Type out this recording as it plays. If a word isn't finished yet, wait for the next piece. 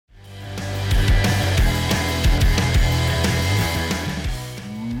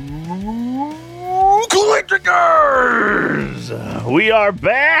We are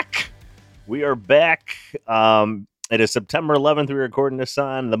back. It is September 11th. We're recording this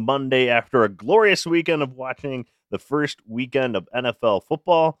on the Monday after a glorious weekend of watching the first weekend of NFL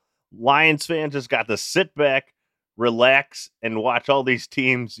football. Lions fans just got to sit back, relax, and watch all these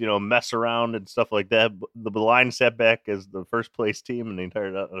teams, mess around and stuff like that. The Lions sat back as the first place team in the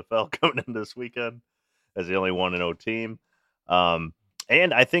entire NFL coming in this weekend as the only 1-0 team.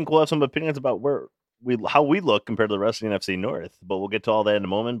 And I think we'll have some opinions about how we look compared to the rest of the NFC North, but we'll get to all that in a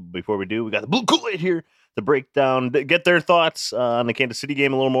moment. Before we do, we got the Blue Kool-Aid here to break down, get their thoughts on the Kansas City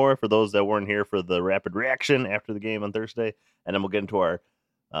game a little more for those that weren't here for the rapid reaction after the game on Thursday. And then we'll get into our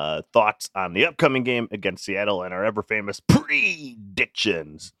thoughts on the upcoming game against Seattle and our ever famous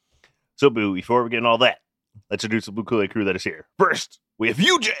predictions. So, Boo, before we get into all that, let's introduce the Blue Kool-Aid crew that is here. First, we have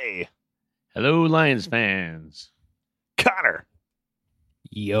UJ. Hello, Lions fans. Connor.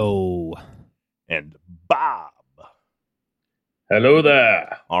 Yo. And Bob. Hello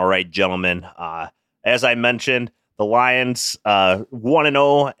there. All right, gentlemen. As I mentioned, the Lions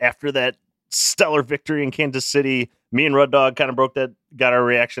 1-0 after that stellar victory in Kansas City. Me and Red Dog kind of got our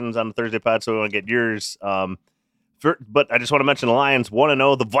reactions on the Thursday pod, so we want to get yours. But I just want to mention the Lions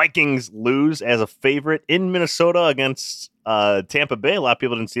 1-0. The Vikings lose as a favorite in Minnesota against Tampa Bay. A lot of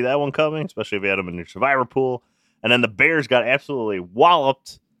people didn't see that one coming, especially if you had them in your survivor pool. And then the Bears got absolutely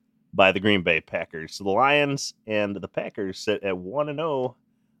walloped by the Green Bay Packers. So the Lions and the Packers sit at 1-0,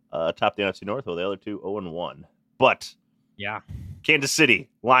 top the NFC North, while the other two 0-1. But yeah, Kansas City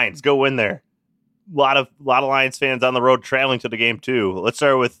Lions go in there. A lot of Lions fans on the road traveling to the game too. Let's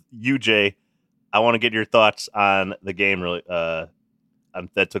start with you, Jay. I want to get your thoughts on the game that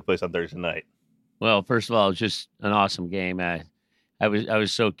took place on Thursday night. Well, first of all, it was just an awesome game. I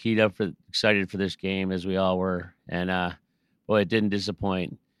was so excited for this game, as we all were, and boy, it didn't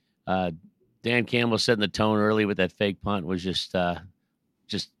disappoint. Dan Campbell setting the tone early with that fake punt was just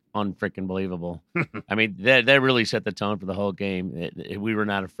unfreaking believable. I mean, that really set the tone for the whole game. We were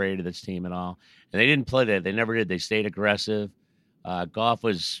not afraid of this team at all, and they didn't play that. They never did. They stayed aggressive. Goff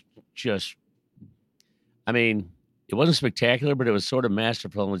was just, I mean, it wasn't spectacular, but it was sort of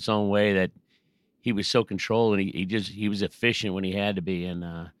masterful in its own way that he was so controlled and he was efficient when he had to be. And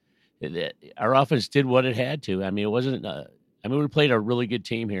our offense did what it had to. I mean, it wasn't. We played a really good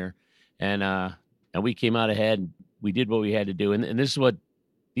team here, and we came out ahead. And we did what we had to do, and this is what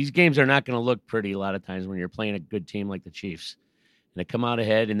these games are not going to look pretty a lot of times when you're playing a good team like the Chiefs, and they come out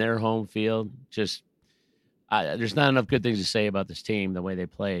ahead in their home field. Just there's not enough good things to say about this team the way they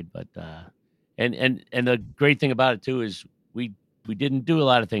played, but and the great thing about it too is we didn't do a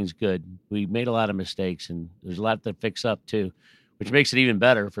lot of things good. We made a lot of mistakes, and there's a lot to fix up too, which makes it even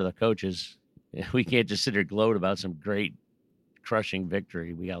better for the coaches. We can't just sit here gloat about some great crushing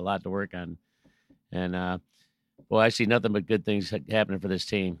victory. We got a lot to work on, and boy, I see nothing but good things happening for this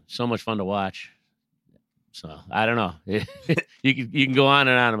team. So much fun to watch. So I don't know. You can go on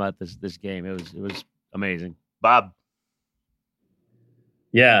and on about this game. It was amazing. Bob.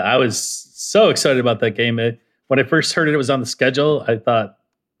 Yeah, I was so excited about that game. When I first heard it was on the schedule, I thought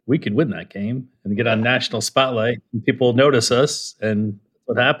we could win that game and get on national spotlight and people notice us. And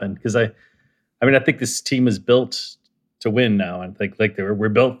what happened? Because I think this team is built to win now. I think we're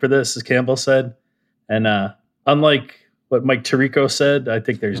built for this, as Campbell said. And unlike what Mike Tirico said, I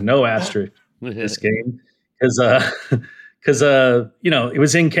think there's no asterisk in this game because it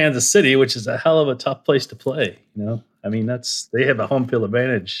was in Kansas City, which is a hell of a tough place to play. I mean, they have a home field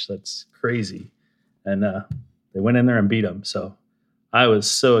advantage. That's crazy, and they went in there and beat them. So I was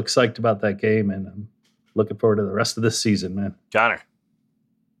so excited about that game, and I'm looking forward to the rest of this season, man. Connor.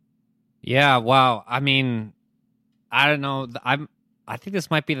 Yeah, wow. I mean, I don't know. I think this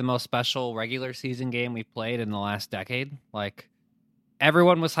might be the most special regular season game we've played in the last decade. Like,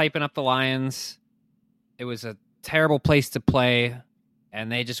 everyone was hyping up the Lions. It was a terrible place to play,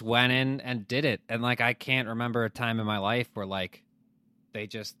 and they just went in and did it. And, I can't remember a time in my life where, they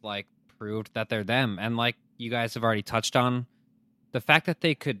just, proved that they're them. And, you guys have already touched on, the fact that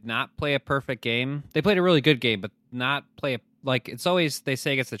they could not play a perfect game. They played a really good game, but not play it's always, they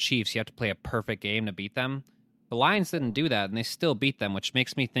say against the Chiefs, you have to play a perfect game to beat them. The Lions didn't do that, and they still beat them, which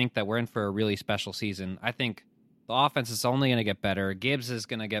makes me think that we're in for a really special season. I think the offense is only going to get better. Gibbs is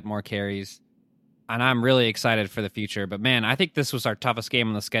going to get more carries, and I'm really excited for the future. But, man, I think this was our toughest game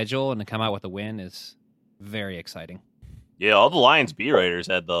on the schedule, and to come out with a win is very exciting. Yeah, all the Lions beat writers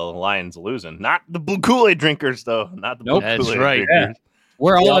had the Lions losing. Not the Blue Kool-Aid drinkers, though. Not the Blue Kool-Aid drinkers. Yeah.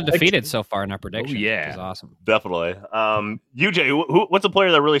 We're all undefeated so far in our predictions. Oh, yeah. Which is awesome. Definitely. UJ, what's a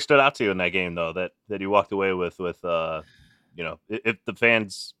player that really stood out to you in that game, though, that you walked away with if the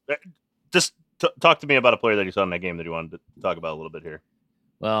fans just talk to me about a player that you saw in that game that you wanted to talk about a little bit here.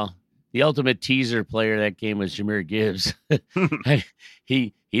 Well, the ultimate teaser player of that game was Jahmyr Gibbs.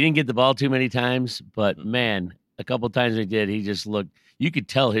 he didn't get the ball too many times, but man, a couple times he did. He just looked. You could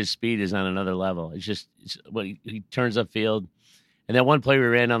tell his speed is on another level. It's when he turns upfield, and that one play we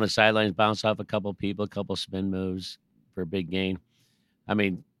ran on the sidelines, bounced off a couple people, a couple spin moves for a big gain. I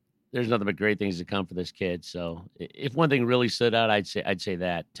mean, there's nothing but great things to come for this kid. So, if one thing really stood out, I'd say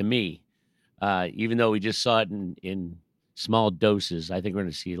that to me. Even though we just saw it in small doses, I think we're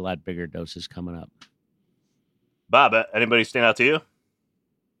going to see a lot bigger doses coming up. Bob, anybody stand out to you?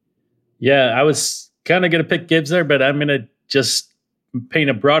 Yeah, I was kind of going to pick Gibbs there, but I'm going to just paint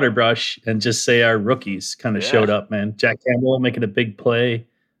a broader brush and just say our rookies kind of showed up, man. Jack Campbell making a big play.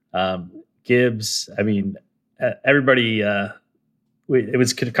 Gibbs, I mean, everybody, it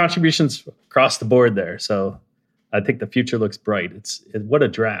was contributions across the board there. So I think the future looks bright. What a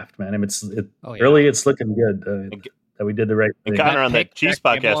draft, man. I mean, early, it's looking good that we did the right thing. And Connor, on that Chiefs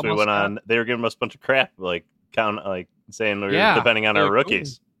podcast we went on, they were giving us a bunch of crap, saying we were depending on our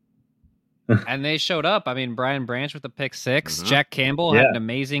rookies. And they showed up. I mean, Brian Branch with the pick 6. Mm-hmm. Jack Campbell had an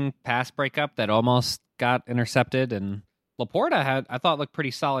amazing pass breakup that almost got intercepted. And Laporta I thought looked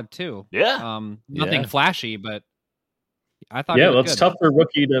pretty solid too. Yeah. Nothing flashy, but I thought it's tough for a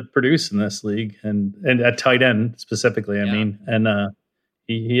rookie to produce in this league and at tight end specifically. I mean, and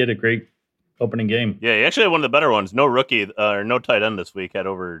he had a great opening game. Yeah, he actually had one of the better ones. No rookie or no tight end this week had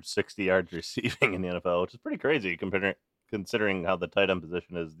over 60 yards receiving in the NFL, which is pretty crazy considering how the tight end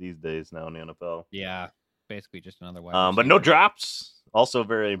position is these days now in the NFL. Yeah, basically just another wide but no drops, also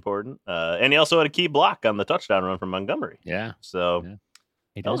very important. And he also had a key block on the touchdown run from Montgomery. Yeah. So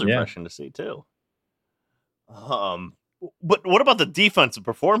that was refreshing to see too. But what about the defensive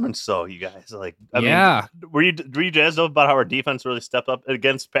performance, though, you guys? I mean, were you jazzed up about how our defense really stepped up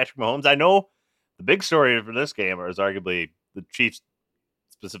against Patrick Mahomes? I know the big story for this game is arguably the Chiefs,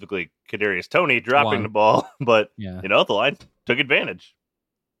 specifically Kadarius Toney, dropping the ball, but the line took advantage.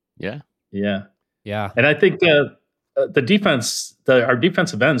 Yeah. And I think the defense, our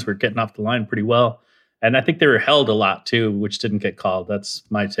defensive ends were getting off the line pretty well. And I think they were held a lot, too, which didn't get called. That's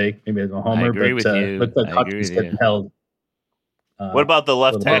my take. Maybe I'm a homer, but it looked like Hutch was getting held. What about the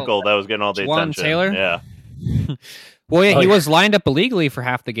left tackle that was getting all the attention? Taylor? Yeah. He was lined up illegally for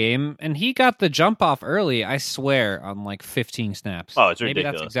half the game, and he got the jump off early, I swear, on 15 snaps. Oh, it's ridiculous.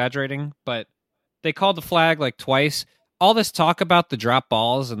 Maybe that's exaggerating, but they called the flag twice. All this talk about the drop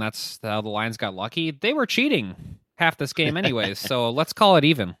balls, and that's how the Lions got lucky. They were cheating half this game anyways, so let's call it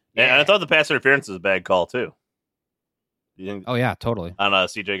even. Yeah, and I thought the pass interference was a bad call, too. You think, yeah, totally. On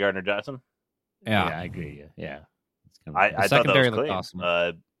C.J. Gardner-Johnson? Yeah, I agree. Yeah. I thought that was clean. Awesome.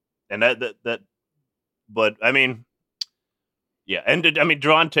 And that, but I mean, and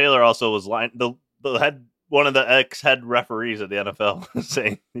Jawan Taylor also was one of the ex-head referees at the NFL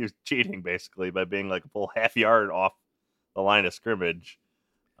saying he was cheating basically by being a full half yard off the line of scrimmage.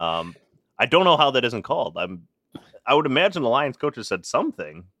 I don't know how that isn't called. I would imagine the Lions coaches said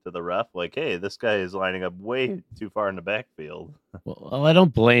something to the ref, hey, this guy is lining up way too far in the backfield. Well, I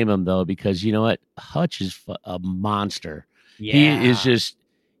don't blame him, though, because you know what? Hutch is a monster. Yeah. He is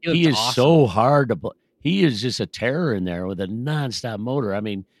awesome. So hard to play. He is just a terror in there with a nonstop motor. I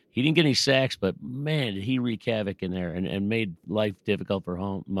mean, he didn't get any sacks, but, man, did he wreak havoc in there and made life difficult for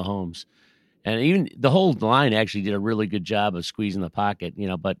Mahomes. And even the whole line actually did a really good job of squeezing the pocket,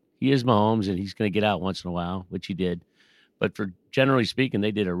 but he is Mahomes and he's going to get out once in a while, which he did. But for generally speaking,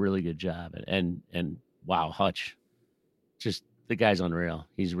 they did a really good job. And wow, Hutch, just the guy's unreal.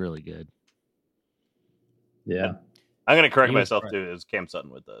 He's really good. Yeah. I'm going to correct myself too. It was Cam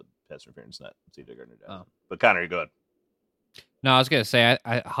Sutton with the pass interference, not C.J. Gardner-Johnson. But Connor, you go ahead. No, I was going to say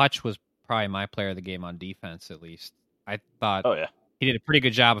Hutch was probably my player of the game on defense, at least. I thought. Oh yeah. He did a pretty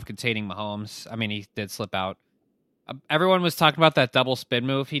good job of containing Mahomes. I mean, he did slip out. Everyone was talking about that double spin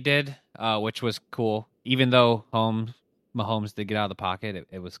move he did, which was cool. Even though Mahomes did get out of the pocket,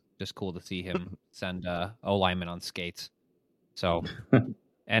 it was just cool to see him send O-lineman on skates. So,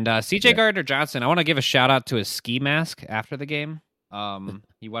 and C.J. Gardner-Johnson, I want to give a shout-out to his ski mask after the game.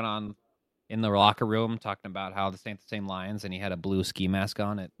 He went on in the locker room talking about how this ain't the same Lions, and he had a blue ski mask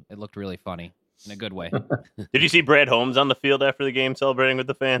on. It looked really funny. In a good way. Did you see Brad Holmes on the field after the game celebrating with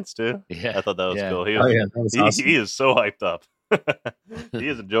the fans too? Yeah, I thought that was cool. That was awesome. He is so hyped up. He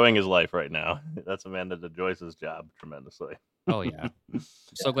is enjoying his life right now. That's a man that enjoys his job tremendously. Oh yeah,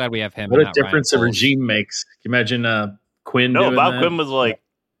 so glad we have him. What a difference a regime makes. Can you imagine Quinn? No, doing Bob that? Quinn was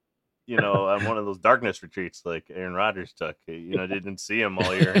on one of those darkness retreats like Aaron Rodgers took. Didn't see him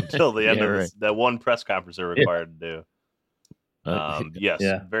all year until the end of that one press conference they're required to do. Yes,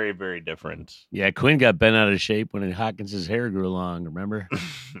 Yeah. very, very different. Yeah, Quinn got bent out of shape when Hawkins' hair grew long, remember?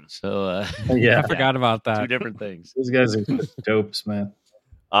 So, Yeah. I forgot about that. two different things. Those guys are dopes, man.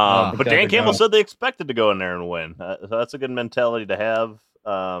 But gotta Dan Campbell go. said they expected to go in there and win. So that's a good mentality to have.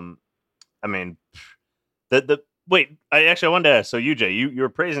 I mean, wait. I wanted to ask. So UJ, you were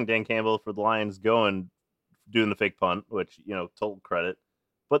praising Dan Campbell for the Lions doing the fake punt, which total credit.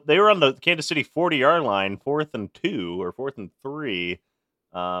 But they were on the Kansas City 40-yard line, 4th and 2 or 4th and 3,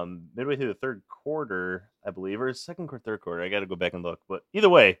 midway through the third quarter, I believe, or second or third quarter. I got to go back and look. But either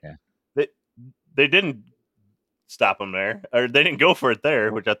way, they didn't stop them there, or they didn't go for it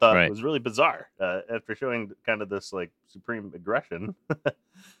there, which I thought was really bizarre after showing kind of this like supreme aggression.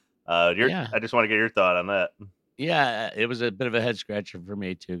 I just want to get your thought on that. Yeah, it was a bit of a head scratcher for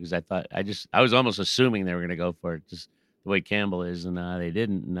me too, because I was almost assuming they were going to go for it, just the way Campbell is, and they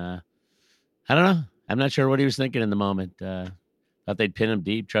didn't. And I don't know. I'm not sure what he was thinking in the moment. Thought they'd pin him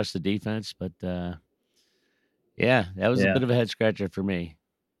deep, trust the defense, but yeah, that was a bit of a head scratcher for me,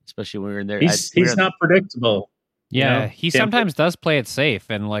 especially when we were in there. He's not predictable. Yeah, he sometimes does play it safe,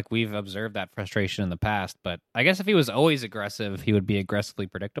 and like we've observed that frustration in the past. But I guess if he was always aggressive, he would be aggressively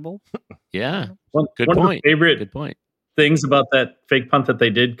predictable. Yeah, Good point. Of the favorite things about that fake punt that they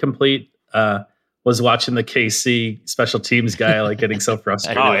did complete was watching the KC special teams guy like getting so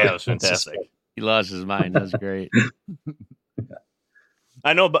frustrated. Oh yeah, it was fantastic. He lost his mind. That was great.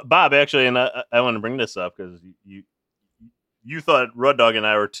 I know, but Bob, actually, and I want to bring this up because you thought Rud Dog and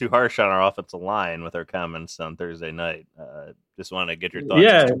I were too harsh on our offensive line with our comments on Thursday night. Just want to get your thoughts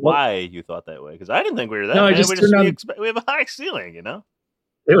as to why you thought that way, because I didn't think we were that bad. We have a high ceiling,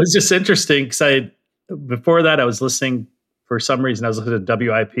 It was just interesting because before that I was listening, for some reason I was listening to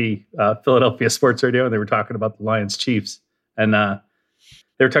WIP, Philadelphia Sports Radio, and they were talking about the Lions Chiefs, and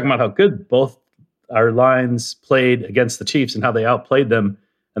they were talking about how good both our lines played against the Chiefs and how they outplayed them.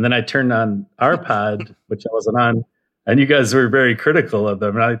 And then I turned on our pod, which I wasn't on, and you guys were very critical of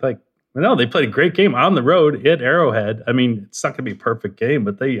them. And I was like, no, they played a great game on the road at Arrowhead. I mean, it's not going to be a perfect game,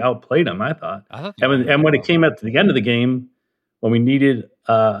 but they outplayed them, I thought. And when it came at the end of the game, when we needed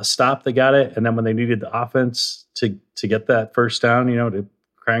a stop, they got it. And then when they needed the offense to get that first down, to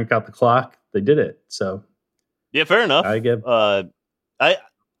crank out the clock, they did it. So, yeah, fair enough.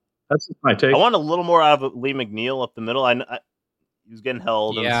 That's just my take. I want a little more out of Lee McNeil up the middle. He was getting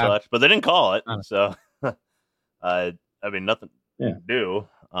held and such, but they didn't call it. So, I mean, nothing to do.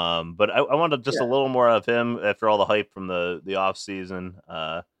 But I wanted just a little more of him after all the hype from the off season.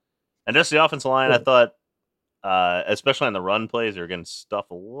 And just the offensive line, I thought, especially on the run plays, they were getting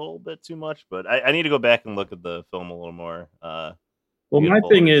stuffed a little bit too much. But I need to go back and look at the film a little more. Well, my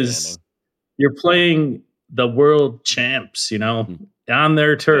thing is, you're playing the world champs, on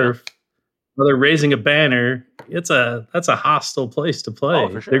their turf. Well, they're raising a banner. That's a hostile place to play. Oh,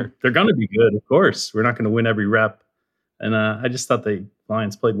 for sure. They're going to be good, of course. We're not going to win every rep. And I just thought the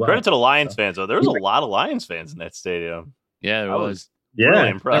Lions played well. Credit to the Lions fans, though. There was a lot of Lions fans in that stadium. Yeah, there was. Really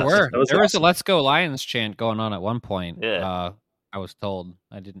impressed. There was a "Let's Go Lions" chant going on at one point. Yeah. I was told.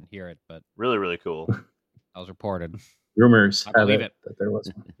 I didn't hear it, but really, really cool. I was reported. Rumors I believe it that there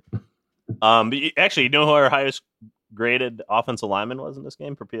was. But actually, you know who our highest graded offensive lineman was in this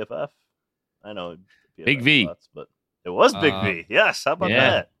game for PFF? I know PFF Big V, but it was Big V. Yes, how about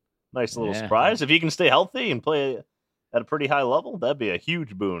that? Nice little surprise. If he can stay healthy and play at a pretty high level, that'd be a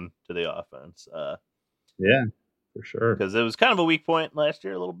huge boon to the offense. Yeah, for sure. Because it was kind of a weak point last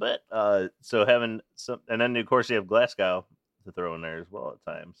year, a little bit. So having some, and then of course you have Glasgow to throw in there as well at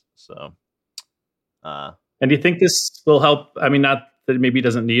times. So, and do you think this will help? I mean, not that maybe he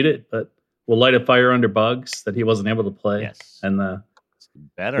doesn't need it, but will light a fire under Bugs that he wasn't able to play. Yes, and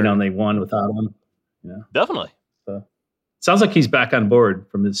better. And they won without him. Yeah, definitely. So, sounds like he's back on board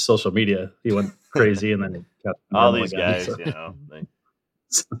from his social media. He went crazy, and then he got all these guys. So.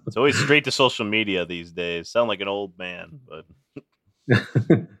 It's always straight to social media these days. Sound like an old man, but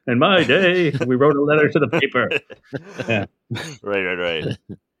in my day, we wrote a letter to the paper. Yeah. Right.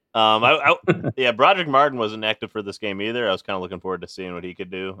 Broderick Martin wasn't active for this game either. I was kind of looking forward to seeing what he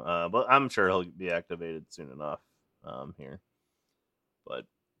could do, but I'm sure he'll be activated soon enough here. But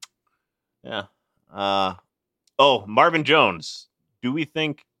yeah. Marvin Jones. Do we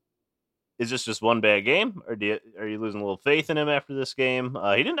think is this just one bad game, or are you losing a little faith in him after this game?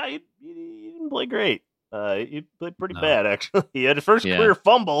 He didn't play great. He played pretty bad actually. He had his first career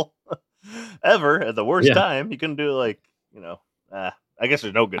fumble ever at the worst time. He couldn't do I guess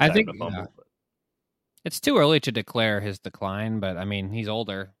there's no good time to fumble. But. It's too early to declare his decline, but I mean he's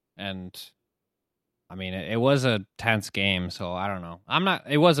older, and I mean it was a tense game, so I don't know.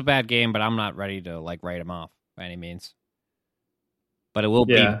 It was a bad game, but I'm not ready to write him off by any means. But it will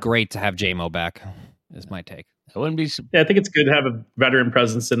Yeah. be great to have J-Mo back, is my take. I wouldn't be. Yeah, I think it's good to have a veteran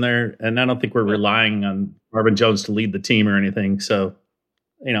presence in there, and I don't think we're relying on Marvin Jones to lead the team or anything. So,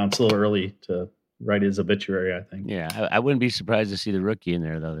 it's a little early to write his obituary, I think. Yeah, I wouldn't be surprised to see the rookie in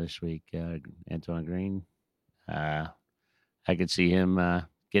there though this week, Antoine Green. I could see him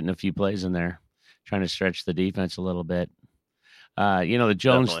getting a few plays in there, trying to stretch the defense a little bit. The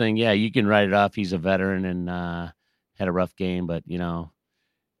Jones thing, yeah, you can write it off. He's a veteran and had a rough game, but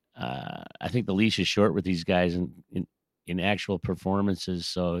I think the leash is short with these guys in actual performances.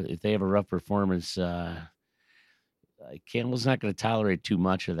 So if they have a rough performance, Campbell's not going to tolerate too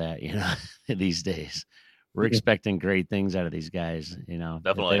much of that, these days. We're expecting great things out of these guys. Definitely.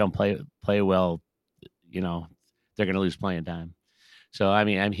 If they don't play well, they're going to lose playing time. So I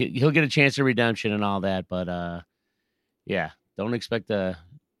mean, he'll get a chance of redemption and all that, but yeah, don't expect I'm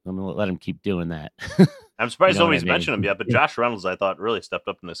going to let him keep doing that. I'm surprised nobody's what I mean? mentioned him yet, but Josh Reynolds, I thought, really stepped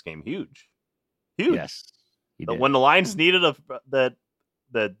up in this game. Huge. Yes, he did. When the Lions needed that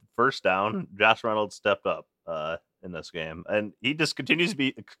first down, Josh Reynolds stepped up in this game, and he just continues to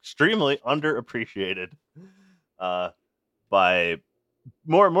be extremely underappreciated by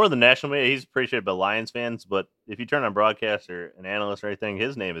more than national media. He's appreciated by Lions fans, but if you turn on broadcast or an analyst or anything,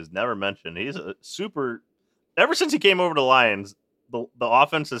 his name is never mentioned. He's a super. Ever since he came over to the Lions, the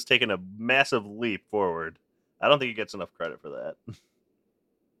offense has taken a massive leap forward. I don't think he gets enough credit for that.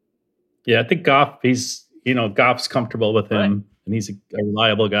 Yeah, I think Goff, Goff's comfortable with him, Right. and he's a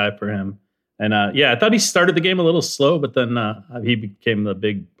reliable guy for him. And I thought he started the game a little slow, but then he became the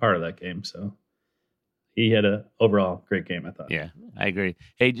big part of that game. So he had an overall great game, I thought. Yeah, I agree.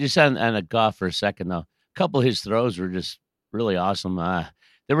 Hey, just on a Goff for a second, though. A couple of his throws were just really awesome.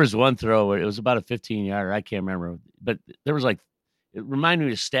 There was one throw where it was about a 15-yarder. I can't remember. But there was it reminded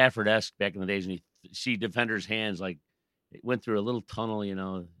me of Stafford-esque back in the days when you see defenders' hands, it went through a little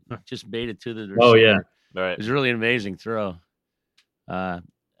tunnel, just made it to the receiver. Oh, yeah. Right. It was really an amazing throw. I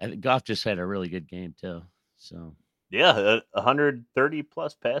think Goff just had a really good game, too. So Yeah, 130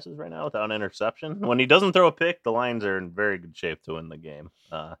 plus passes right now without an interception. When he doesn't throw a pick, the Lions are in very good shape to win the game.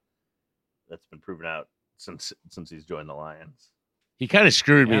 That's been proven out since he's joined the Lions. he kind of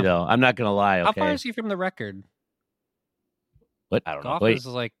screwed me, though. I'm not going to lie. Okay? How far is he from the record? What? I don't know. Goff Wait. is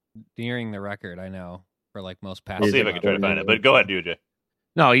nearing the record, I know, for most I'll passes. see if I can try to find it. But go ahead, DJ.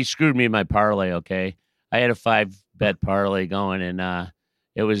 No, he screwed me in my parlay, okay? I had a 5-bet parlay going, and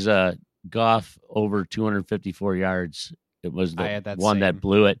it was Goff over 254 yards. It was I the had that one that same.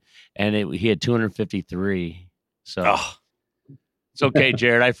 blew it, and he had 253. So Oh, it's okay,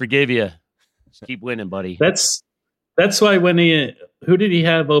 Jared. I forgive you. Just keep winning, buddy. That's why when who did he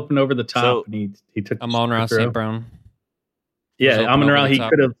have open over the top? So- and he took Amon-Ra the throw? St. Brown. Yeah, was open Amon-Ra, over the he top.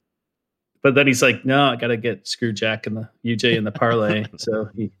 could have, but then he's like, no, I got to get Screw Jack and the UJ in the parlay. So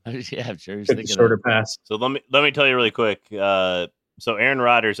he Yeah, I'm sure he's took the thinking shorter of pass. so let me tell you really quick. So Aaron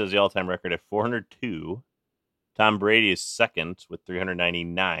Rodgers has the all-time record at 402. Tom Brady is second with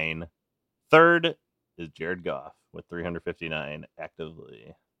 399. Third is Jared Goff with 359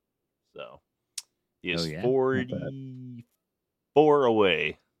 actively. So he is Oh, yeah. 44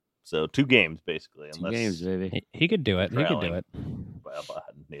 away. So 2 games basically. 2 games, baby. He could do it. He could do Trailing. it. Well,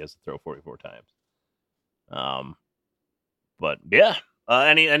 he has to throw 44 times. But yeah.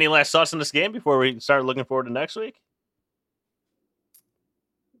 Any last thoughts on this game before we start looking forward to next week?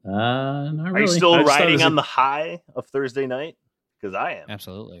 Not really. Are you still I just thought it riding was on the high of Thursday night? Because I am.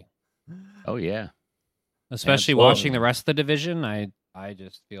 Absolutely. Oh, yeah. Especially Absolutely. watching the rest of the division, I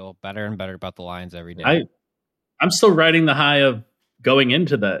just feel better and better about the Lions every day. I'm still riding the high of going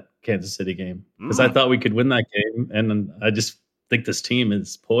into that Kansas City game because I thought we could win that game, and I just think this team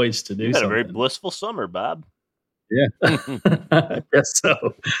is poised to do You had a something. very blissful summer, Bob. Yeah, I guess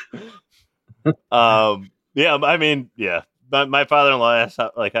so. Yeah, I mean, yeah. My father-in-law asked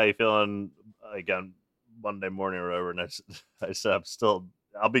how you feeling on Monday morning or whatever, and I said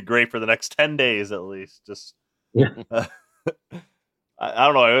I'll be great for the next 10 days at least. Just Yeah. I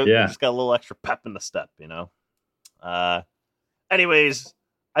don't know. I Yeah. just got a little extra pep in the step, Anyways,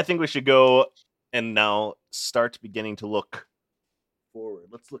 I think we should go and now start beginning to look forward.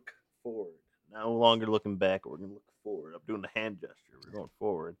 Let's look forward. No longer looking back. We're going to look forward. I'm doing the hand gesture. We're going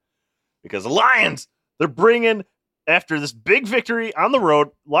forward because the Lions, they're bringing after this big victory on the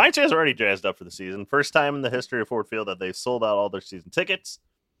road. Lions fans are already jazzed up for the season. First time in the history of Ford Field that they've sold out all their season tickets.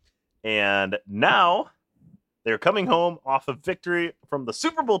 And now they're coming home off a victory from the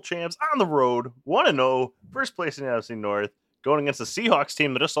Super Bowl champs on the road, 1-0, first place in the NFC North, going against the Seahawks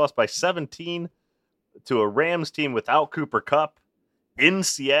team that just lost by 17 to a Rams team without Cooper Kupp in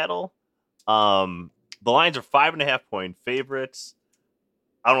Seattle. The Lions are 5.5-point favorites.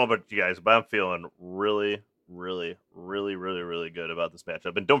 I don't know about you guys, but I'm feeling really, really, really, really, really good about this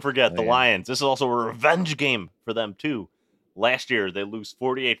matchup. And don't forget the Lions. This is also a revenge game for them too. Last year they lose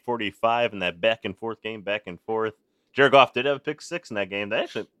 48-45 in that back and forth game, back and forth. Jared Goff did have a pick 6 in that game. They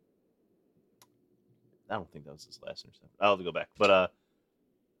actually, I don't think that was his last interception. I'll have to go back, but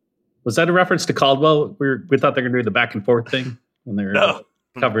was that a reference to Caldwell? We thought they were going to do the back and forth thing when they were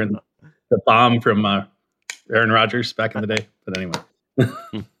covering the bomb from Aaron Rodgers back in the day. But anyway,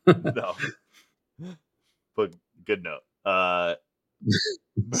 no. But good note.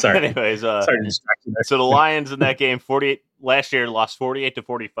 Sorry. Anyways, sorry to distract you there. So the Lions in that game, 48 last year, lost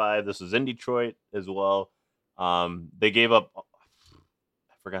 48-45. This was in Detroit as well. They gave up,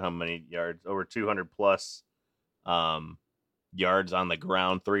 I forgot how many yards, over 200 plus yards on the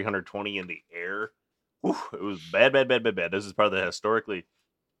ground, 320 in the air. Whew, it was bad. This is probably the historically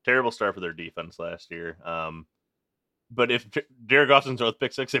terrible start for their defense last year. But if Jared Goff doesn't throw the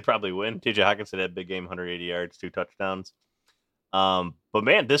pick 6, they probably win. TJ Hawkinson had a big game, 180 yards, 2 touchdowns. But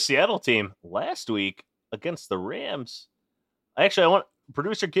man, this Seattle team last week against the Rams. Actually, I want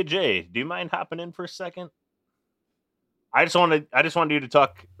producer Kid J. Do you mind hopping in for a second? I just wanted you to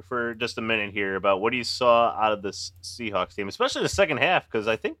talk for just a minute here about what you saw out of this Seahawks team, especially the second half, because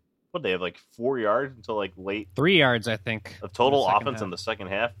I think they have like 4 yards until like late 3 yards, I think, of total offense in the second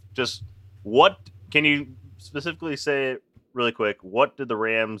half. Just what can you specifically say really quick? What did the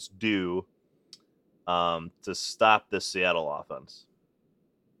Rams do to stop this Seattle offense?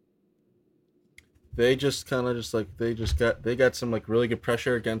 They just kind of they got some like really good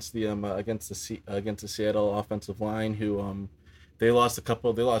pressure against the Seattle offensive line, who they lost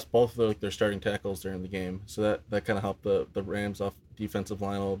both of their starting tackles during the game, so that kind of helped the Rams off defensive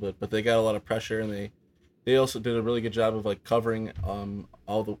line a little bit. But they got a lot of pressure, and they also did a really good job of like covering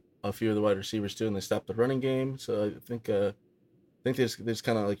a few of the wide receivers too, and they stopped the running game. So I think they just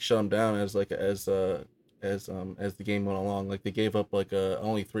kind of like shut them down as the game went along. Like they gave up like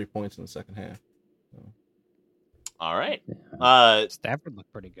only 3 points in the second half. So. All right. Stafford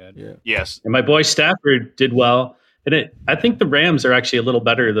looked pretty good. Yeah. Yes. And my boy Stafford did well. And I think the Rams are actually a little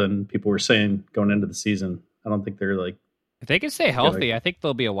better than people were saying going into the season. I don't think they're like, if they can stay healthy, I think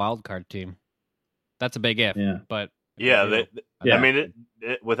they'll be a wild card team. That's a big if. Yeah. But yeah, I mean,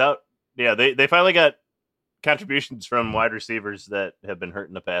 they finally got contributions from wide receivers that have been hurt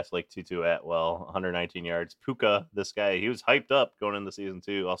in the past, like Tutu Atwell, 119 yards. Puka, this guy, he was hyped up going into the season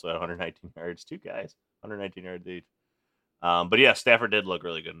too, also had 119 yards. 2 guys, 119 yards each. But yeah, Stafford did look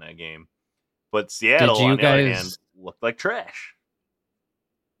really good in that game. But Seattle, on the other hand, looked like trash.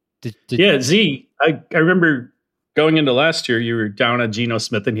 Z, I remember going into last year, you were down on Geno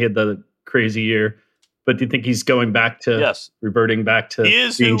Smith and he had the crazy year. But do you think he's going back to reverting back to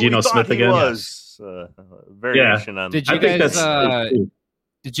being Geno Smith again? Was. Variation on. Did you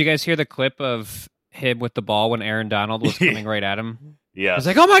guys hear the clip of him with the ball when Aaron Donald was coming right at him? Yeah, I was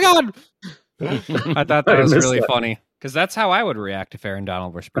like, "Oh my god!" I thought that was really funny because that's how I would react if Aaron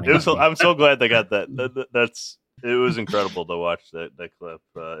Donald were sprinting. I'm so glad they got that. It was incredible to watch that clip.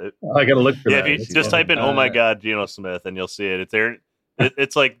 I gotta look for that. If you just type in "Oh my god, Geno Smith" and you'll see it. It's there.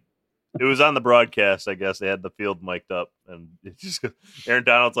 It's like. It was on the broadcast, I guess. They had the field mic'd up, and it just Aaron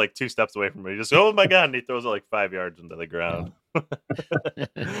Donald's like 2 steps away from me. He just, oh my god, and he throws it like 5 yards into the ground.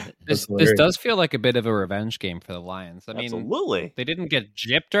 This does feel like a bit of a revenge game for the Lions. I mean, absolutely. They didn't get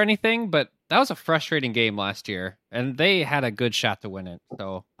gypped or anything, but that was a frustrating game last year, and they had a good shot to win it.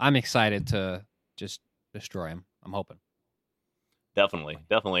 So I'm excited to just destroy him. I'm hoping. Definitely.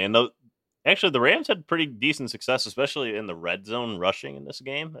 And actually, the Rams had pretty decent success, especially in the red zone rushing in this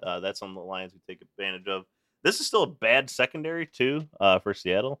game. That's something the Lions would take advantage of. This is still a bad secondary too for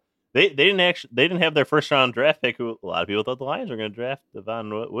Seattle. They didn't have their first round draft pick. Who a lot of people thought the Lions were going to draft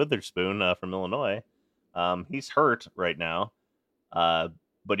Devon Witherspoon from Illinois. He's hurt right now,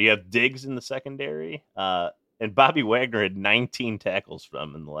 but you have Diggs in the secondary, and Bobby Wagner had 19 tackles for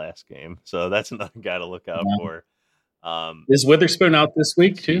them in the last game. So that's another guy to look out for. Is Witherspoon out this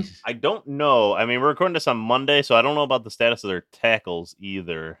week too? I don't know. I mean, we're recording this on Monday, so I don't know about the status of their tackles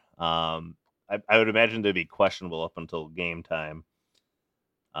either. I would imagine they'd be questionable up until game time.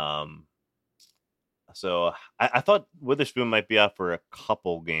 So I thought Witherspoon might be out for a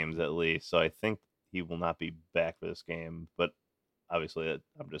couple games at least, so I think he will not be back for this game. But obviously,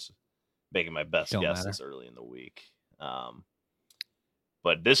 I'm just making my best guess this early in the week.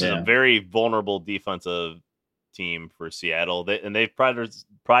 But this is a very vulnerable defensive team for Seattle. They've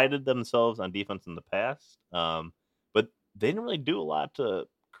prided themselves on defense in the past, but they didn't really do a lot to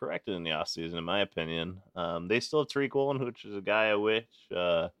correct it in the offseason, in my opinion. They still have Tariq Woolen, which is a guy I wish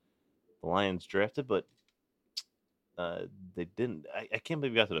the Lions drafted, but they didn't. I can't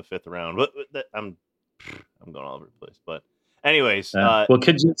believe we got to the 5th round. But I'm going all over the place. But anyways, well,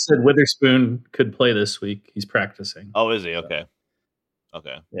 Kid said Witherspoon could play this week. He's practicing. Oh, is he? Okay.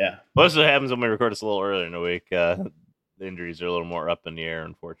 Okay. Yeah. Most of what happens when we record this a little earlier in the week. The injuries are a little more up in the air,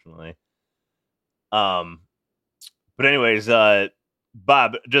 unfortunately. But anyways,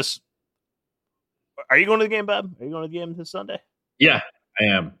 Bob, are you going to the game, Bob? Are you going to the game this Sunday? Yeah, I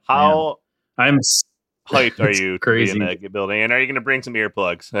am. How I'm hyped are you to be crazy. in that building? And are you going to bring some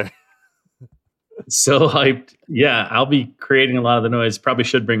earplugs? So hyped. Yeah, I'll be creating a lot of the noise. Probably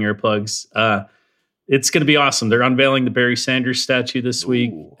should bring earplugs. It's going to be awesome. They're unveiling the Barry Sanders statue this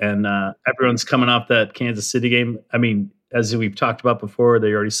week, and everyone's coming off that Kansas City game. I mean, as we've talked about before,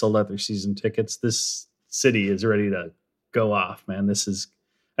 they already sold out their season tickets. This city is ready to go off, man.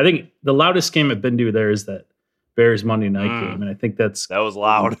 I think the loudest game I've been to there is that Bears Monday night game, and I think that was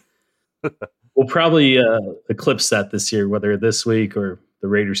loud. We'll probably eclipse that this year, whether this week or the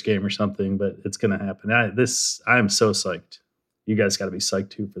Raiders game or something, but it's going to happen. I'm so psyched. You guys got to be psyched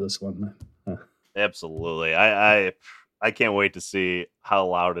too for this one. Absolutely. I can't wait to see how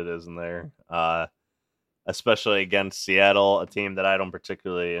loud it is in there, especially against Seattle, a team that I don't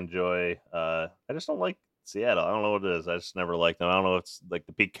particularly enjoy. I just don't like Seattle. I don't know what it is. I just never liked them. I don't know if it's like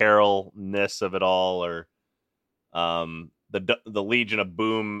the Pete Carroll-ness of it all, or the Legion of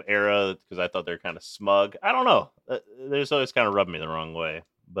Boom era, because I thought they were kind of smug. I don't know. They just always kind of rubbed me the wrong way.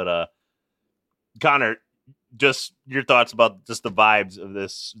 But Connor, just your thoughts about just the vibes of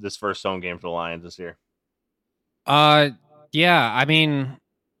this first home game for the Lions this year. Yeah, I mean,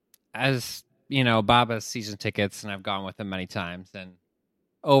 as you know, Bob has season tickets, and I've gone with him many times. And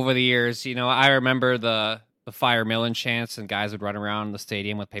over the years, I remember the Fire Millen chants, and guys would run around the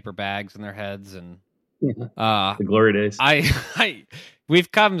stadium with paper bags in their heads, and the glory days.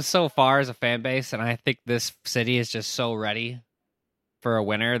 We've come so far as a fan base, and I think this city is just so ready for a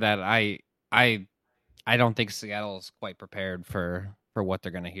winner that I don't think Seattle is quite prepared for what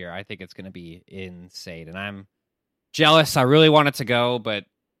they're going to hear. I think it's going to be insane, and I'm jealous. I really wanted to go, but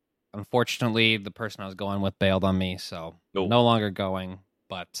unfortunately, the person I was going with bailed on me, so no longer going.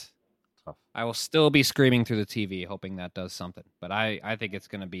 But I will still be screaming through the TV, hoping that does something. But I think it's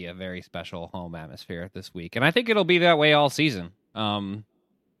going to be a very special home atmosphere this week, and I think it'll be that way all season. And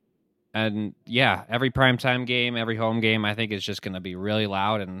yeah, every primetime game, every home game, I think is just going to be really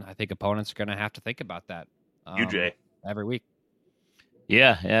loud, and I think opponents are going to have to think about that. UJ every week.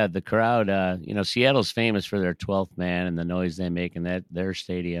 Yeah, the crowd. Seattle's famous for their 12th man and the noise they make in their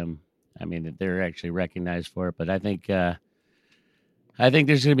stadium. I mean, they're actually recognized for it. But I think there's going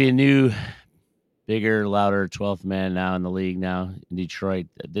to be a new, bigger, louder 12th man now in the league now in Detroit.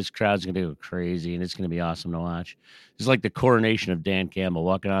 This crowd's going to go crazy, and it's going to be awesome to watch. It's like the coronation of Dan Campbell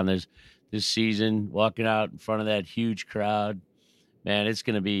walking on this season, walking out in front of that huge crowd. Man, it's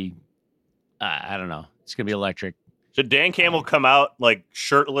going to be, I don't know. It's going to be electric. Should Dan Campbell come out like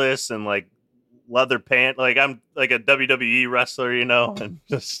shirtless and like leather pant? Like I'm like a WWE wrestler, and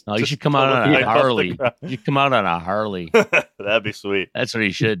just. No, you should come out on a Harley. You come out on a Harley. That'd be sweet. That's what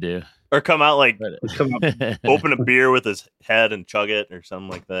he should do. Or come out open a beer with his head and chug it or something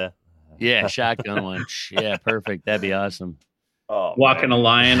like that. Yeah, shotgun one. Yeah, perfect. That'd be awesome. Oh, walking a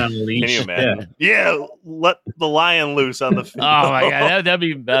lion on a leash. Can you imagine? Yeah, let the lion loose on the field. Oh my god, that'd be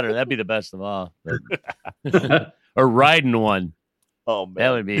even better. That'd be the best of all. Or riding one. Oh man, that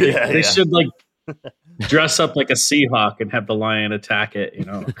would be. Yeah, they should dress up like a Seahawk and have the lion attack it.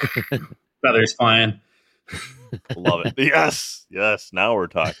 Feathers flying. Love it. Yes. Now we're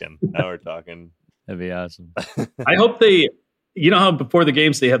talking. That'd be awesome. I hope they. How before the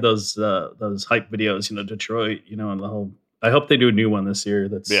games they had those hype videos. Detroit. And the whole. I hope they do a new one this year.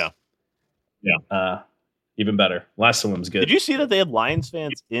 That's even better. Last one was good. Did you see that they had Lions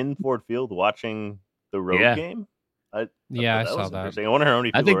fans in Ford Field watching the road game? I saw that. I wonder how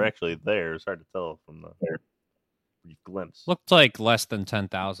many people were actually there. It's hard to tell from the brief glimpse. Looked like less than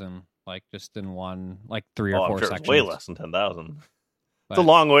 10,000, like just in one, like 3 or 4 sure sections. Way less than 10,000. It's a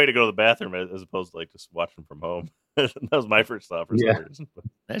long way to go to the bathroom as opposed to just watching from home. That was my first thought for some reason.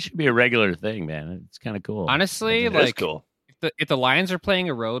 That should be a regular thing, man. It's kind of cool. Honestly, it's cool. If the Lions are playing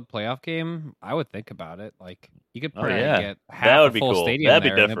a road playoff game, I would think about it. Like you could probably get half that would a full be cool. stadium That'd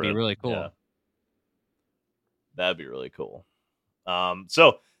there, be different. and it'd be really cool. Yeah. That'd be really cool.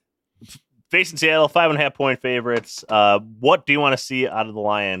 So facing Seattle, 5.5 point favorites. What do you want to see out of the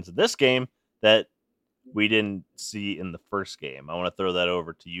Lions this game that we didn't see in the first game? I want to throw that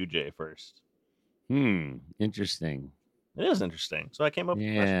over to you, Jay, first. Interesting. It is interesting. So I came up with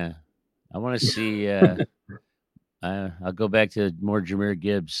a question. I want to see I'll go back to more Jahmyr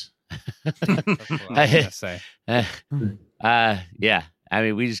Gibbs. That's what I was gonna say. Yeah. I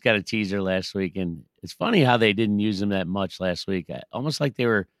mean, we just got a teaser last week, and it's funny how they didn't use him that much last week. Almost like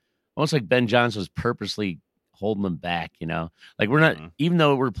Ben Johnson was purposely holding them back. Like we're not, even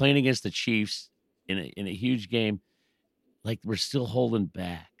though we're playing against the Chiefs in a huge game, like we're still holding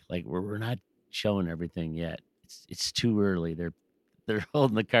back. Like we're not showing everything yet. It's too early. They're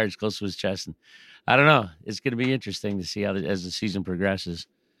holding the cards close to his chest, and I don't know. It's going to be interesting to see as the season progresses.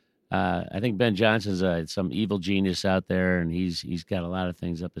 I think Ben Johnson's some evil genius out there, and he's got a lot of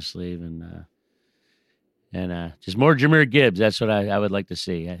things up his sleeve, and just more Jahmyr Gibbs. That's what I would like to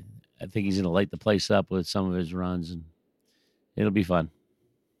see. I think he's going to light the place up with some of his runs, and it'll be fun.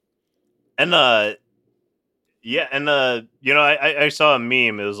 And I saw a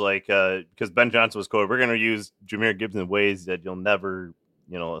meme. It was like because Ben Johnson was quoted, "We're going to use Jahmyr Gibbs in ways that you'll never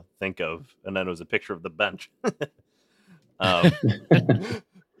think of," and then it was a picture of the bench.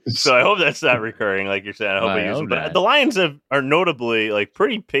 So I hope that's not recurring, like you're saying. I hope we use them. But the Lions are notably like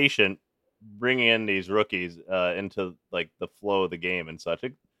pretty patient bringing in these rookies into like the flow of the game and such.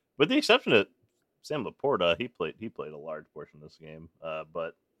 With the exception of Sam Laporta, he played a large portion of this game.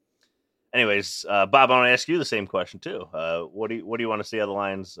 But anyways, Bob, I want to ask you the same question too. What do you want to see out of the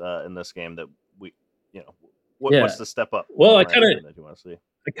Lions in this game that what's the step up? Well, I kind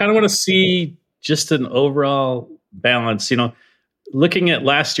of want to see just an overall balance. Looking at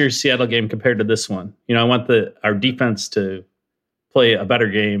last year's Seattle game compared to this one, I want our defense to play a better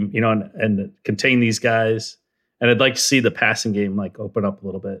game, and contain these guys. And I'd like to see the passing game like open up a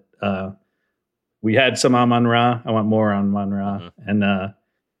little bit. We had some Amon-Ra. I want more Amon-Ra, and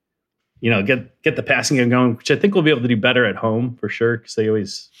get the passing game going, which I think we'll be able to do better at home for sure, because they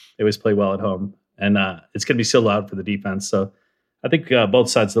always play well at home, and it's going to be so loud for the defense. So I think both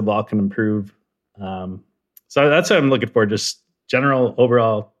sides of the ball can improve. So that's what I'm looking for. Just general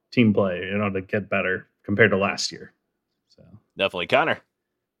overall team play, to get better compared to last year. So definitely. Connor,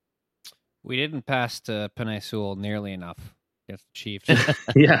 we didn't pass to Penei Sewell nearly enough against the Chiefs.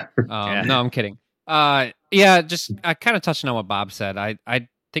 Yeah. No, I'm kidding. Just kind of touching on what Bob said. I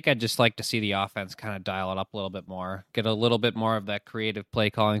think I'd just like to see the offense kind of dial it up a little bit more, get a little bit more of that creative play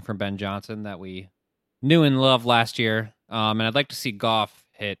calling from Ben Johnson that we knew and loved last year. And I'd like to see Goff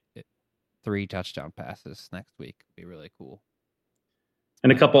hit 3 touchdown passes next week. It'd be really cool.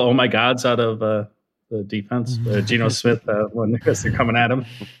 And a couple oh my gods out of the defense. Geno Smith when they're coming at him.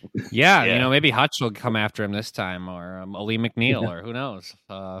 Yeah, maybe Hutch will come after him this time, or Ali McNeil, or who knows.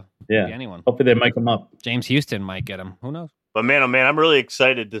 Maybe anyone. Hopefully they mic him up. James Houston might get him. Who knows? But man, oh man, I'm really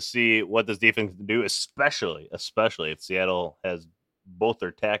excited to see what this defense can do, especially if Seattle has both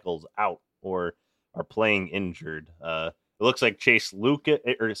their tackles out or are playing injured. It looks like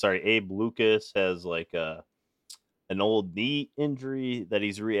Abe Lucas has like an old knee injury that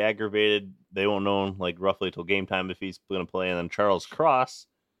he's re-aggravated. They won't know like roughly till game time if he's going to play. And then Charles Cross,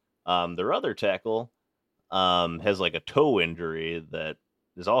 their other tackle, has like a toe injury that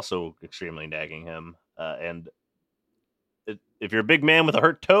is also extremely nagging him. And if you're a big man with a